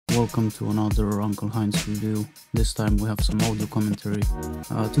welcome to another Uncle Heinz review. This time we have some audio commentary.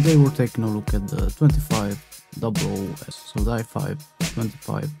 Today we're taking a look at the 2500S, so the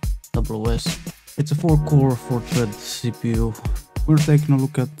i5-2500S. It's a 4-core, 4-thread CPU. We're taking a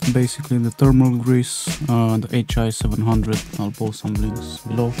look at basically the thermal grease, the hy700. I'll post some links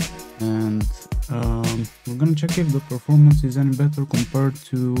below. And we're gonna check if the performance is any better compared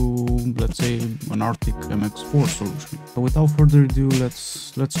to, let's say, an Arctic MX4 solution. So without further ado,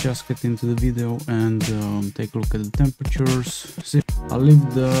 let's just get into the video and take a look at the temperatures. I'll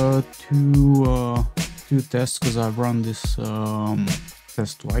leave the two tests because I've run this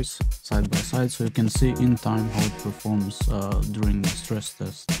test twice side by side, so you can see in time how it performs during the stress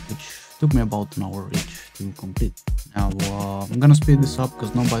test, which took me about an hour each to complete. Now I'm gonna speed this up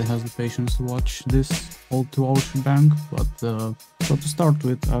because nobody has the patience to watch this whole 2-hour shebang, but so to start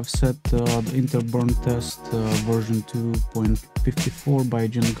with, I've set the Interburn test version 2.54 by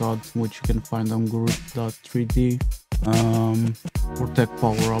GenGod, which you can find on guru.3d, for tech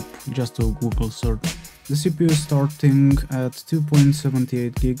power up, just a Google search. The CPU is starting at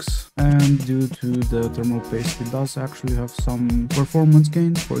 2.78 gigs, and due to the thermal paste, it does actually have some performance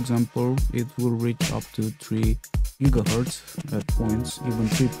gains. For example, it will reach up to 3 gigahertz at points, even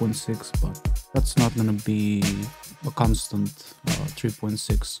 3.6, but that's not gonna be a constant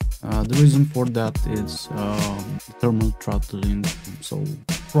 3.6. The reason for that is thermal throttling, so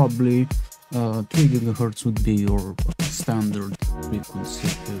probably 3 gigahertz would be your standard frequency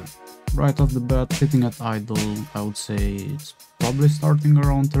here. Right off the bat, sitting at idle, I would say it's probably starting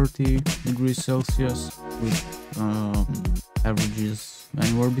around 30 degrees Celsius with averages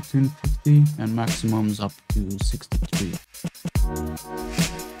anywhere between 50 and maximums up to 63.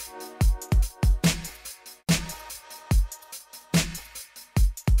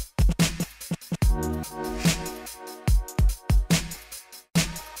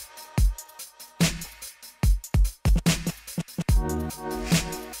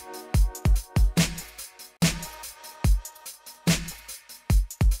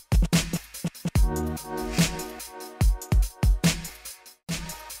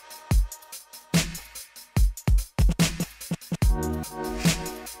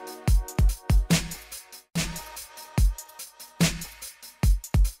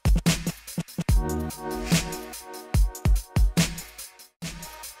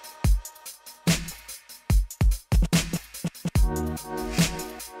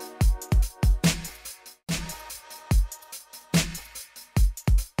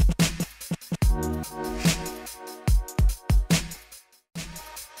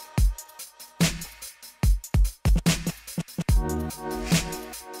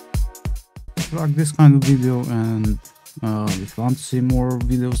 If you like this kind of video, and if you want to see more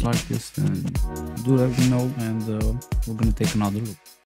videos like this, then do let me know, and we're gonna take another look.